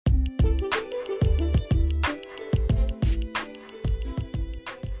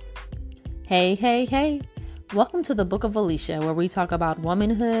Hey, hey, hey. Welcome to the Book of Alicia, where we talk about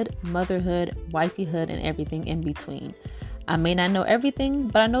womanhood, motherhood, wifeyhood, and everything in between. I may not know everything,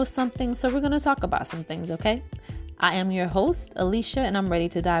 but I know something, so we're going to talk about some things, okay? I am your host, Alicia, and I'm ready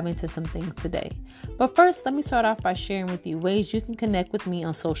to dive into some things today. But first, let me start off by sharing with you ways you can connect with me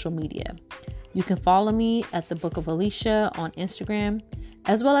on social media. You can follow me at the Book of Alicia on Instagram,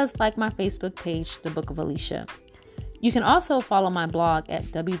 as well as like my Facebook page, The Book of Alicia. You can also follow my blog at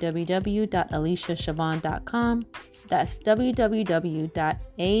www.aliciashavon.com. That's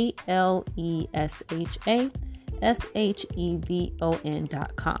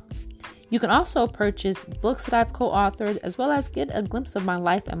www.alishashevon.com. You can also purchase books that I've co-authored, as well as get a glimpse of my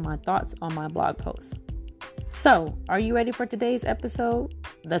life and my thoughts on my blog posts. So, are you ready for today's episode?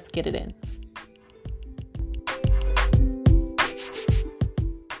 Let's get it in.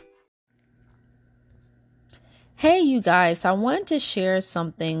 Hey, you guys, so I wanted to share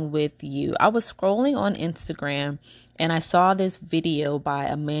something with you. I was scrolling on Instagram and I saw this video by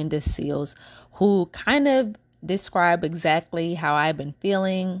Amanda Seales, who kind of described exactly how I've been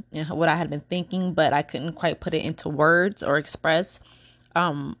feeling and what I had been thinking, but I couldn't quite put it into words or express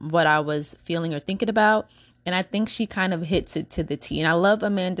what I was feeling or thinking about. And I think she kind of hits it to the T. And I love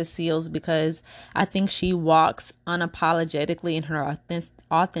Amanda Seales because I think she walks unapologetically in her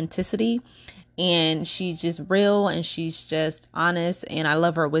authenticity. And she's just real and she's just honest. And I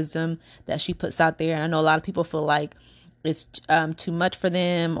love her wisdom that she puts out there. And I know a lot of people feel like it's too much for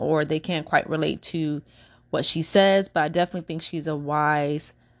them or they can't quite relate to what she says. But I definitely think she's a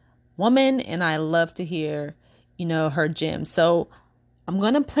wise woman. And I love to hear, her gems. So I'm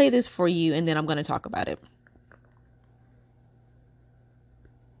going to play this for you and then I'm going to talk about it.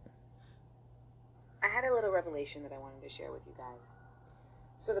 I had a little revelation that I wanted to share with you guys.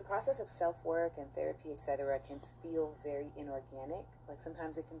 So the process of self-work and therapy, etc., can feel very inorganic. Like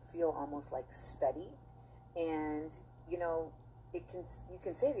sometimes it can feel almost like study. And, you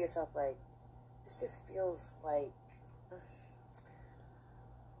can say to yourself, like, this just feels like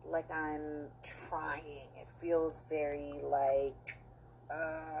I'm trying. It feels very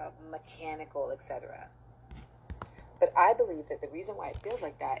mechanical, etc. But I believe that the reason why it feels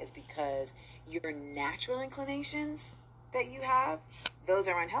like that is because your natural inclinations that you have, those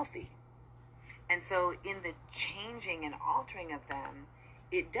are unhealthy. And so in the changing and altering of them,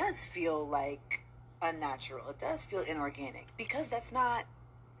 it does feel like unnatural. It does feel inorganic because that's not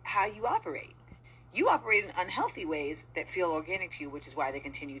how you operate. You operate in unhealthy ways that feel organic to you, which is why they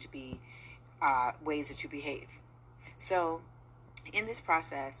continue to be ways that you behave. So in this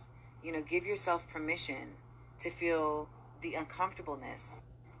process, give yourself permission to feel the uncomfortableness,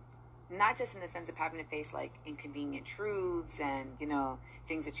 not just in the sense of having to face like inconvenient truths and,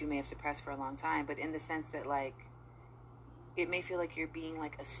 things that you may have suppressed for a long time, but in the sense that like, it may feel like you're being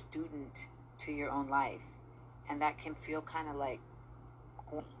like a student to your own life. And that can feel kind of like,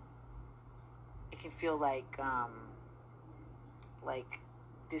 it can feel like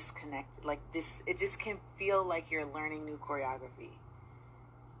disconnect, it just can feel like you're learning new choreography.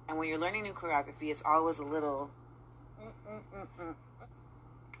 And when you're learning new choreography, it's always a little,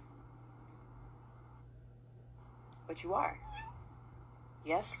 But you are.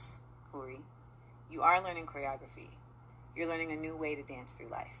 Yes, Corey. You are learning choreography. You're learning a new way to dance through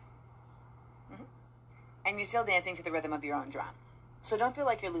life. Mm-hmm. And you're still dancing to the rhythm of your own drum. So don't feel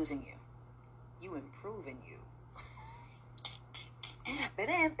like you're losing you. You improve in you.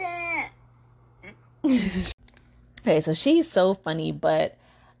 Okay, so she's so funny, but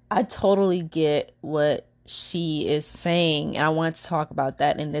I totally get what she is saying. And I want to talk about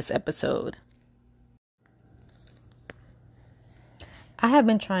that in this episode. I have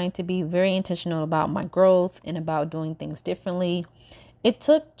been trying to be very intentional about my growth and about doing things differently. It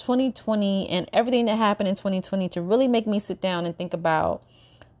took 2020 and everything that happened in 2020 to really make me sit down and think about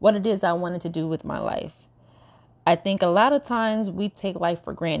what it is I wanted to do with my life. I think a lot of times we take life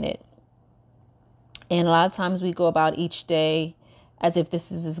for granted. And a lot of times we go about each day as if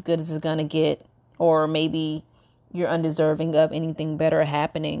this is as good as it's going to get, or maybe you're undeserving of anything better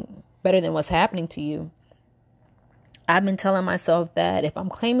than what's happening to you. I've been telling myself that if I'm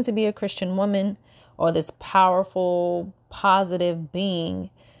claiming to be a Christian woman or this powerful, positive being,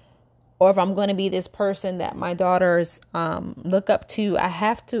 or if I'm going to be this person that my daughters look up to, I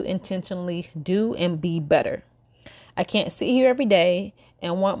have to intentionally do and be better. I can't sit here every day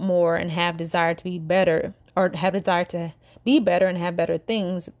and want more and have desire to be better, or have desire to be better and have better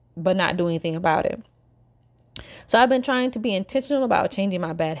things, but not do anything about it. So I've been trying to be intentional about changing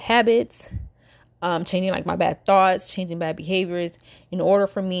my bad habits, changing like my bad thoughts, changing bad behaviors in order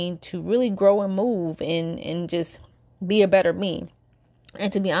for me to really grow and move and just be a better me.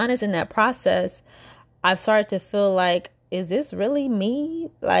 And to be honest, in that process, I've started to feel like, is this really me?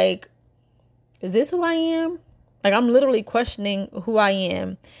 Like, is this who I am? Like, I'm literally questioning who I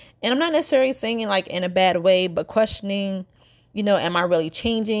am. And I'm not necessarily saying it like in a bad way, but questioning, am I really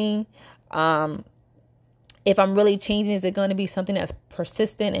changing? If I'm really changing, is it going to be something that's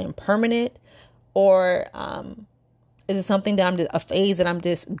persistent and permanent? Or is it something that I'm just a phase that I'm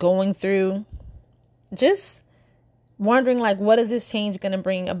just going through? Just wondering, like, what is this change going to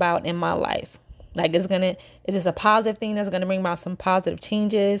bring about in my life? Like, is this a positive thing that's going to bring about some positive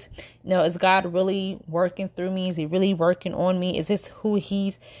changes? Is God really working through me? Is he really working on me? Is this who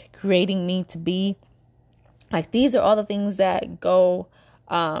he's creating me to be? Like, these are all the things that go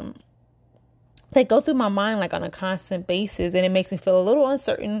through my mind, like, on a constant basis. And it makes me feel a little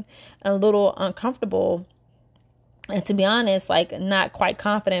uncertain and a little uncomfortable. And to be honest, like, not quite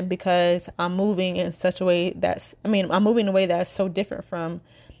confident, because I'm moving in such a way I'm moving in a way that's so different from,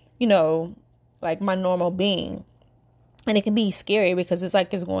 like, my normal being. And it can be scary, because it's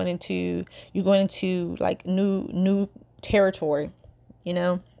like you're going into like new territory,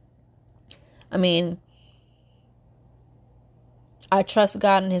 I trust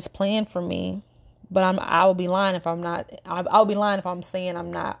God and his plan for me, but I will be lying if I'm not. I'll be lying if I'm saying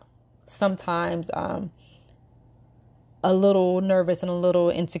I'm not sometimes a little nervous and a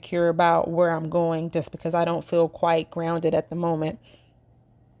little insecure about where I'm going, just because I don't feel quite grounded at the moment.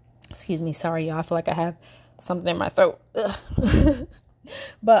 Excuse me. Sorry, y'all. I feel like I have something in my throat.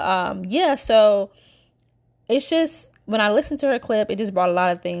 But yeah, so it's just, when I listened to her clip, it just brought a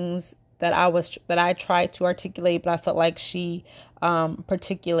lot of things that I tried to articulate, but I felt like she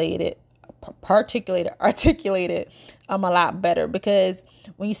articulated a lot better. Because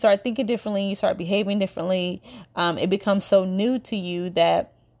when you start thinking differently, you start behaving differently, it becomes so new to you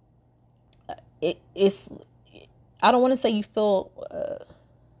that it's, I don't want to say you feel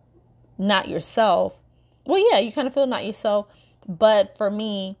not yourself. Well, yeah, you kind of feel not yourself, but for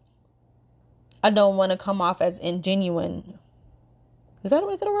me, I don't want to come off as ingenuine. Is that a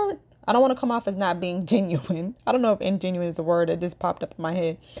word? I don't want to come off as not being genuine. I don't know if ingenuine is a word that just popped up in my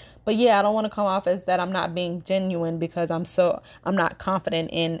head. But yeah, I don't want to come off as that I'm not being genuine, because I'm not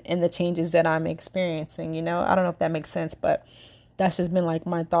confident in the changes that I'm experiencing, I don't know if that makes sense, but that's just been like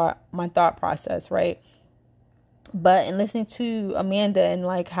my thought process, right? But in listening to Amanda and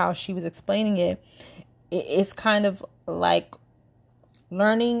like how she was explaining it's kind of like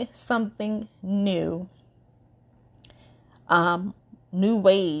learning something new, new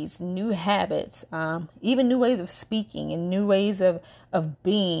ways, new habits, even new ways of speaking and new ways of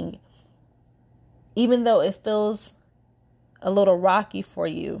being, even though it feels a little rocky for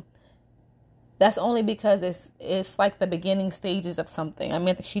you. That's only because it's like the beginning stages of something. I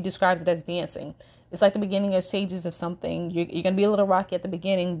mean, she describes it as dancing. It's like the beginning of stages of something. You're going to be a little rocky at the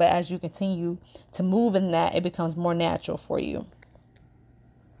beginning, but as you continue to move in that, it becomes more natural for you.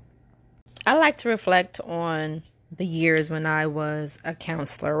 I like to reflect on the years when I was a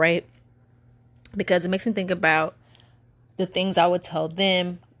counselor, right? Because it makes me think about the things I would tell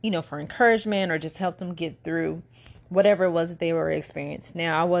them, for encouragement, or just help them get through whatever it was they were experiencing.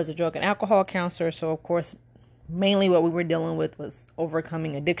 Now, I was a drug and alcohol counselor, so of course, mainly what we were dealing with was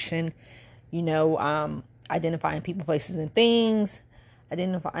overcoming addiction, identifying people, places, and things,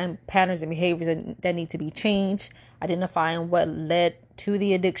 identifying patterns and behaviors that need to be changed, identifying what led to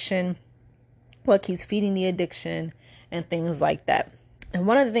the addiction, what keeps feeding the addiction, and things like that. And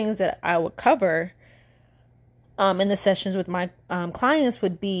one of the things that I would cover in the sessions with my clients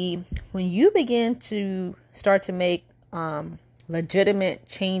would be, when you begin to start to make legitimate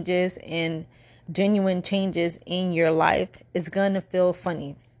changes and genuine changes in your life, it's going to feel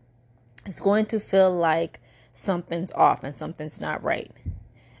funny. It's going to feel like something's off and something's not right.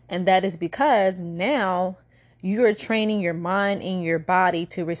 And that is because now you are training your mind and your body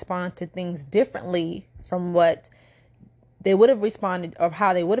to respond to things differently from what they would have responded, or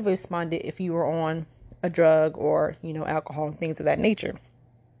how they would have responded if you were on a drug or, alcohol and things of that nature.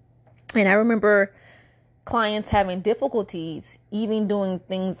 And I remember clients having difficulties even doing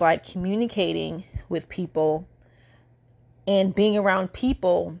things like communicating with people and being around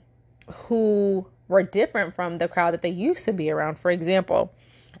people who were different from the crowd that they used to be around. For example,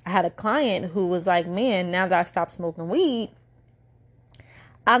 I had a client who was like, man, now that I stopped smoking weed,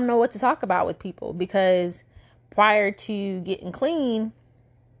 I don't know what to talk about with people, because prior to getting clean,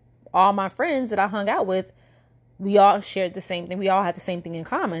 all my friends that I hung out with, we all shared the same thing. We all had the same thing in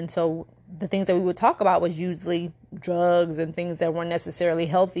common. So the things that we would talk about was usually drugs and things that weren't necessarily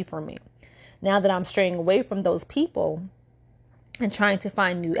healthy for me. Now that I'm straying away from those people and trying to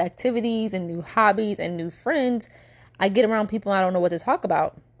find new activities and new hobbies and new friends, I get around people and I don't know what to talk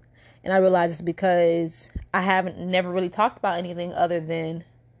about. And I realize it's because I haven't never really talked about anything other than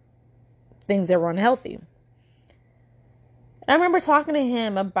things that were unhealthy. And I remember talking to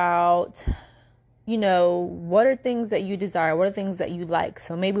him about, what are things that you desire? What are things that you like?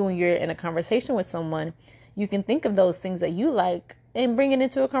 So maybe when you're in a conversation with someone, you can think of those things that you like and bring it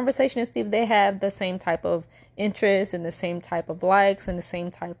into a conversation and see if they have the same type of interests and the same type of likes and the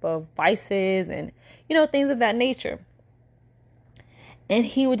same type of vices and, things of that nature. And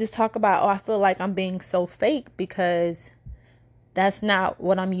he would just talk about, I feel like I'm being so fake because that's not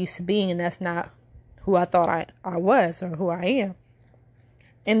what I'm used to being. And that's not who I thought I was or who I am.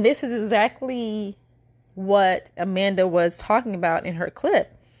 And this is exactly what Amanda was talking about in her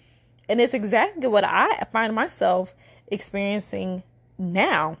clip. And it's exactly what I find myself experiencing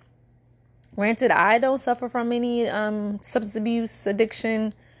now. Granted, I don't suffer from any substance abuse,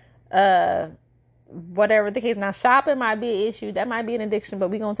 addiction, whatever the case. Now, shopping might be an issue. That might be an addiction, but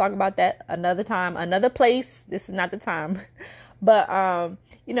we're going to talk about that another time, another place. This is not the time. But, I'm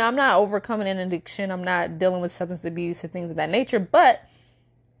not overcoming an addiction. I'm not dealing with substance abuse or things of that nature. But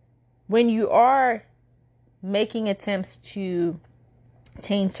when you are making attempts to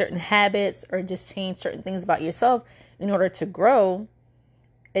change certain habits or just change certain things about yourself in order to grow,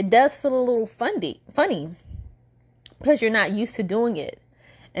 it does feel a little funny because you're not used to doing it.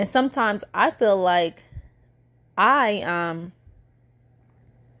 And sometimes I feel like I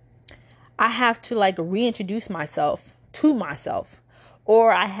have to like reintroduce myself to myself,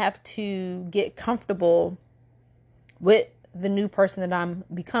 or I have to get comfortable with the new person that I'm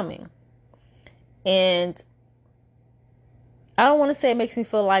becoming. And I don't want to say it makes me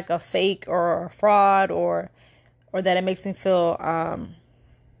feel like a fake or a fraud or that it makes me feel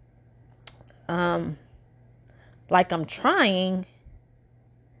like I'm trying,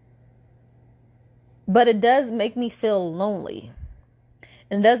 but it does make me feel lonely.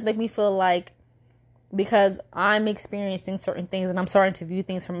 And it does make me feel like, because I'm experiencing certain things and I'm starting to view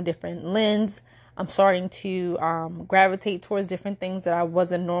things from a different lens, I'm starting to gravitate towards different things that I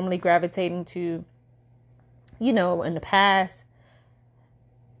wasn't normally gravitating to, in the past.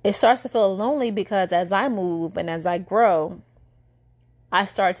 It starts to feel lonely because as I move and as I grow, I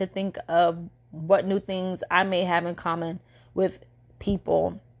start to think of what new things I may have in common with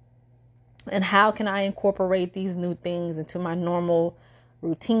people and how can I incorporate these new things into my normal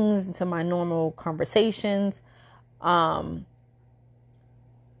routines, into my normal conversations. How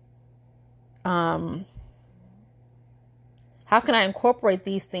can I incorporate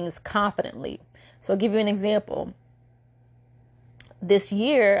these things confidently? So I'll give you an example. This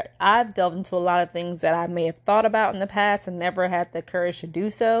year, I've delved into a lot of things that I may have thought about in the past and never had the courage to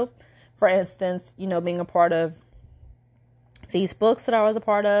do so. For instance, being a part of these books that I was a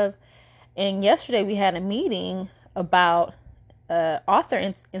part of. And yesterday we had a meeting about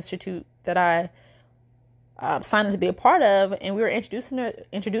author institute that I signed up to be a part of, and we were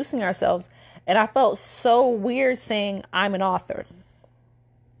introducing ourselves, and I felt so weird saying I'm an author.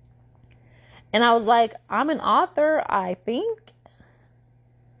 And I was like, I'm an author, I think,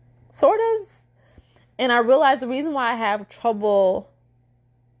 sort of. And I realized the reason why I have trouble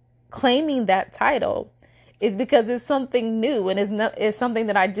claiming that title is because it's something new and it's something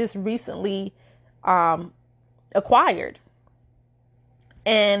that I just recently acquired.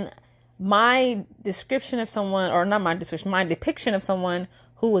 And my description of someone, or not my description, my depiction of someone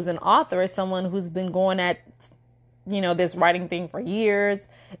who is an author is someone who's been going at, this writing thing for years.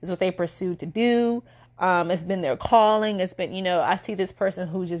 It's what they pursue to do. It's been their calling. It's been, I see this person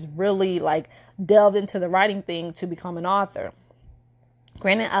who just really like delved into the writing thing to become an author.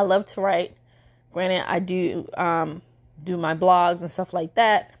 Granted, I love to write. Granted, I do do my blogs and stuff like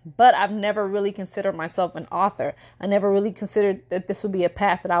that, but I've never really considered myself an author. I never really considered that this would be a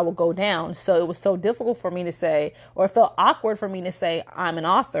path that I would go down. So it was so difficult for me to say, or it felt awkward for me to say I'm an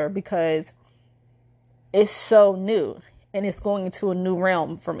author because it's so new and it's going into a new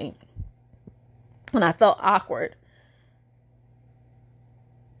realm for me. And I felt awkward.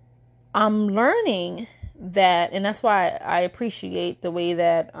 I'm learning that, and that's why I appreciate the way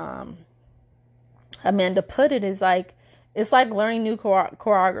that Amanda put it, is like, it's like learning new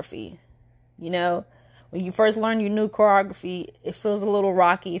choreography. When you first learn your new choreography, it feels a little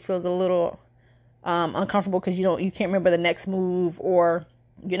rocky. It feels a little uncomfortable because you can't remember the next move, or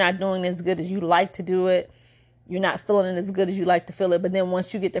you're not doing it as good as you like to do it. You're not feeling it as good as you like to feel it. But then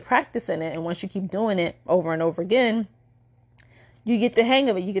once you get to practice in it, and once you keep doing it over and over again, you get the hang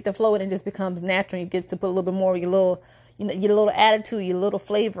of it. You get the flow, and it just becomes natural. You get to put a little bit more of your little attitude, your little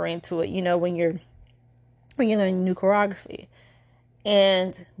flavor into it. When you're learning new choreography.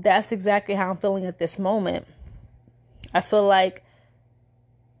 And that's exactly how I'm feeling at this moment. I feel like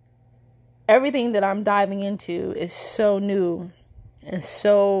everything that I'm diving into is so new and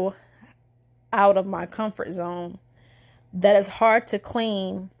so out of my comfort zone that it's hard to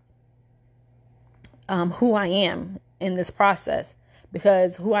claim who I am in this process,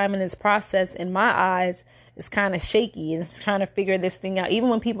 because who I am in this process in my eyes is kind of shaky and it's trying to figure this thing out. Even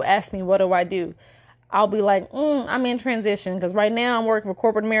when people ask me, what do I do? I'll be like, I'm in transition, because right now I'm working for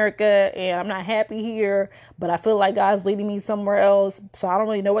corporate America and I'm not happy here, but I feel like God's leading me somewhere else. So I don't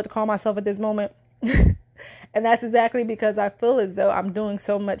really know what to call myself at this moment. And that's exactly because I feel as though I'm doing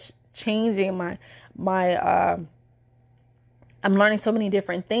so much changing I'm learning so many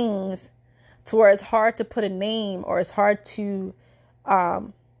different things to where it's hard to put a name, or it's hard to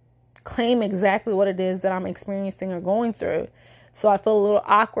claim exactly what it is that I'm experiencing or going through. So I feel a little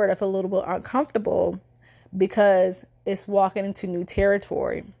awkward. I feel a little bit uncomfortable because it's walking into new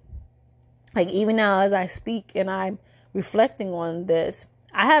territory. Like even now as I speak and I'm reflecting on this,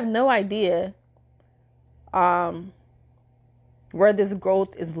 I have no idea where this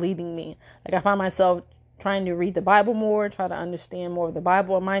growth is leading me. Like I find myself trying to read the Bible more, try to understand more of the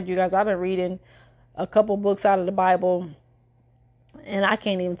Bible. And mind you guys, I've been reading a couple books out of the Bible and I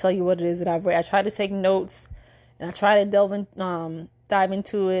can't even tell you what it is that I've read. I try to take notes and I try to dive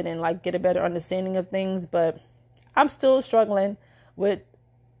into it and like get a better understanding of things, but I'm still struggling with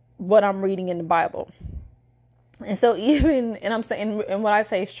what I'm reading in the Bible. And so and I'm saying, and when I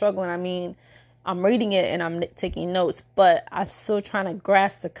say struggling, I mean, I'm reading it and I'm taking notes, but I'm still trying to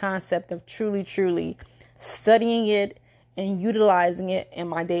grasp the concept of truly studying it and utilizing it in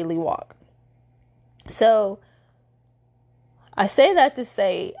my daily walk. So I say that to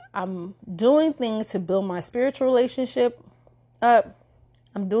say I'm doing things to build my spiritual relationship up.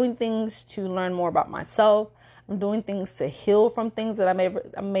 I'm doing things to learn more about myself. I'm doing things to heal from things that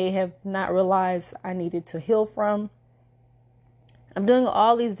I may have not realized I needed to heal from. I'm doing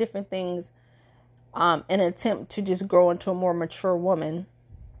all these different things in an attempt to just grow into a more mature woman.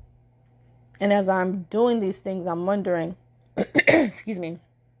 And as I'm doing these things, I'm wondering, excuse me,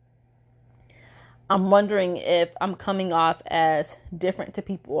 I'm wondering if I'm coming off as different to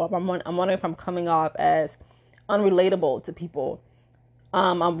people. I'm wondering if I'm coming off as unrelatable to people.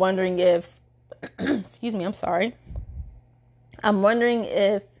 I'm wondering if, excuse me, I'm sorry. I'm wondering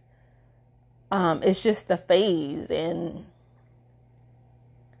if it's just the phase and,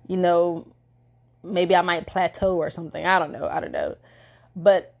 maybe I might plateau or something. I don't know.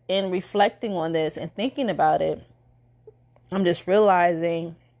 But in reflecting on this and thinking about it, I'm just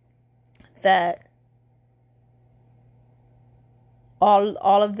realizing that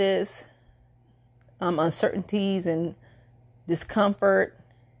all of this uncertainties and discomfort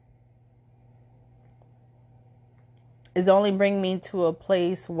is only bringing me to a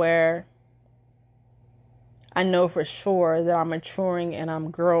place where I know for sure that I'm maturing and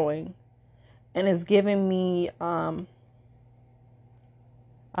I'm growing. And it's giving me, I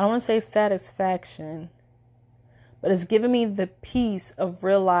don't want to say satisfaction, but it's giving me the peace of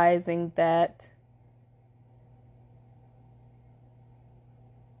realizing that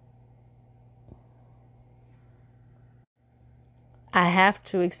I have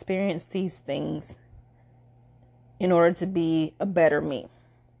to experience these things in order to be a better me.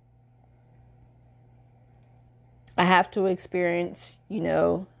 I have to experience,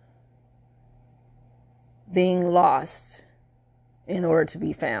 being lost in order to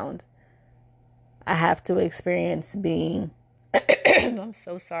be found. I have to experience being, I'm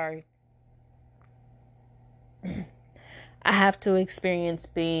so sorry. I have to experience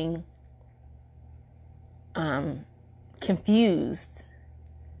being confused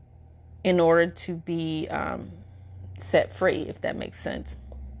in order to be set free, if that makes sense.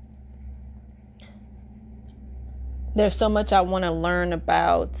 There's so much I want to learn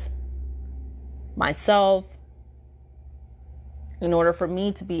about myself in order for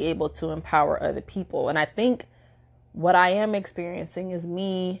me to be able to empower other people. And I think what I am experiencing is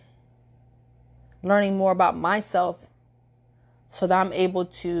me learning more about myself so that I'm able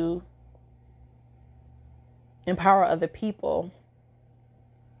to empower other people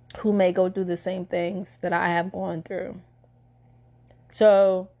who may go through the same things that I have gone through.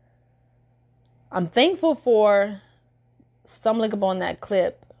 So I'm thankful for stumbling upon that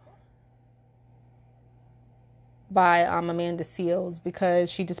clip by Amanda Seales,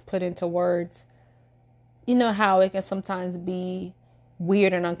 because she just put into words, how it can sometimes be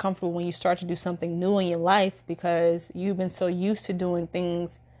weird and uncomfortable when you start to do something new in your life because you've been so used to doing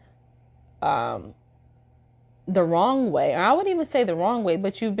things the wrong way. Or I wouldn't even say the wrong way,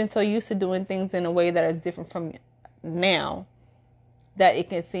 but you've been so used to doing things in a way that is different from now that it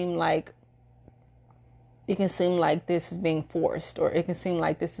can seem like it can seem like this is being forced, or it can seem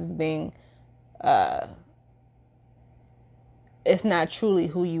like this is being, it's not truly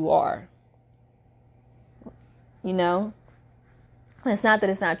who you are. You know? It's not that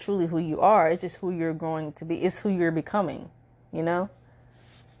it's not truly who you are. It's just who you're going to be. It's who you're becoming, you know?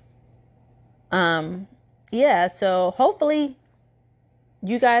 Yeah, so hopefully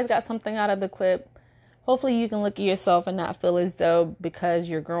you guys got something out of the clip. Hopefully you can look at yourself and not feel as though because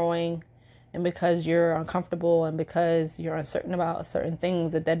you're growing and because you're uncomfortable and because you're uncertain about certain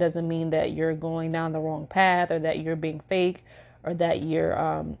things, that doesn't mean that you're going down the wrong path, or that you're being fake, or that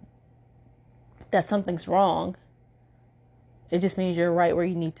that something's wrong. It just means you're right where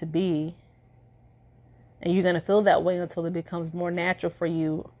you need to be. And you're going to feel that way until it becomes more natural for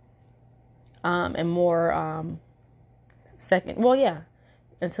you, and more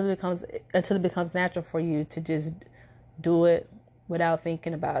until it becomes natural for you to just do it without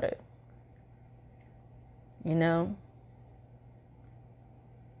thinking about it. You know?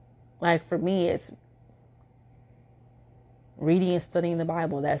 Like for me, it's reading and studying the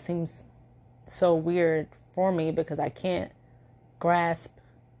Bible. That seems so weird for me because I can't grasp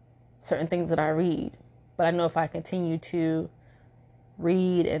certain things that I read. But I know if I continue to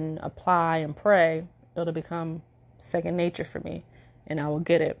read and apply and pray, it'll become second nature for me and I will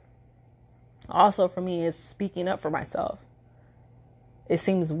get it. Also for me is speaking up for myself. It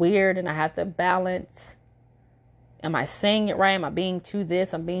seems weird and I have to balance. Am I saying it right? Am I being too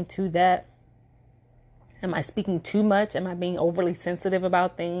this? I'm being too that? Am I speaking too much? Am I being overly sensitive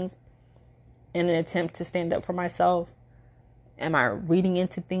about things in an attempt to stand up for myself? Am I reading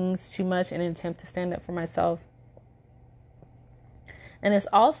into things too much in an attempt to stand up for myself? And it's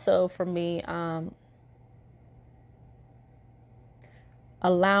also for me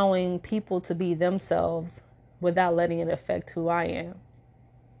allowing people to be themselves without letting it affect who I am.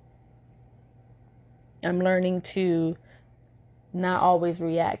 I'm learning to not always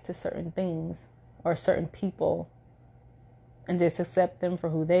react to certain things or certain people and just accept them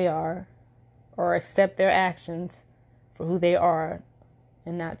for who they are, or accept their actions for who they are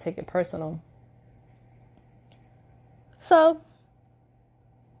and not take it personal. So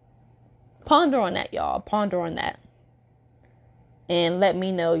ponder on that, y'all. Ponder on that. And let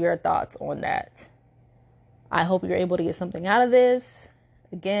me know your thoughts on that. I hope you're able to get something out of this.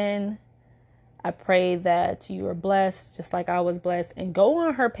 Again, I pray that you are blessed just like I was blessed. And go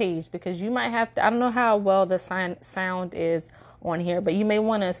on her page because you might have to, I don't know how well the sound is on here, but you may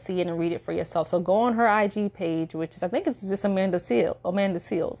want to see it and read it for yourself. So go on her IG page, which is, I think it's just Amanda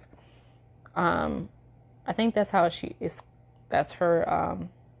Seals. I think that's how she is. That's her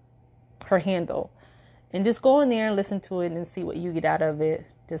handle. And just go in there and listen to it and see what you get out of it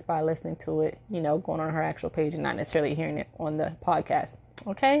just by listening to it, going on her actual page and not necessarily hearing it on the podcast.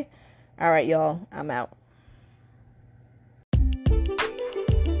 Okay? All right, y'all. I'm out.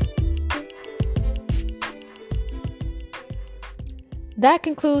 That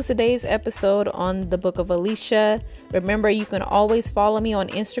concludes today's episode on the Book of Alicia. Remember, you can always follow me on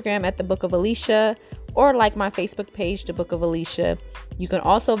Instagram at the Book of Alicia, or like my Facebook page, The Book of Alicia. You can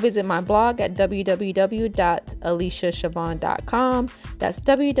also visit my blog at www.aliciashavon.com. That's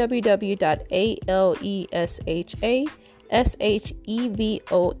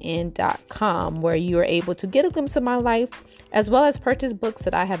www.aliciashavon.com, where you are able to get a glimpse of my life, as well as purchase books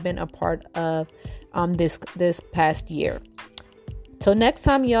that I have been a part of this past year. Till next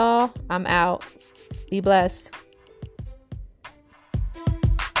time, y'all, I'm out. Be blessed.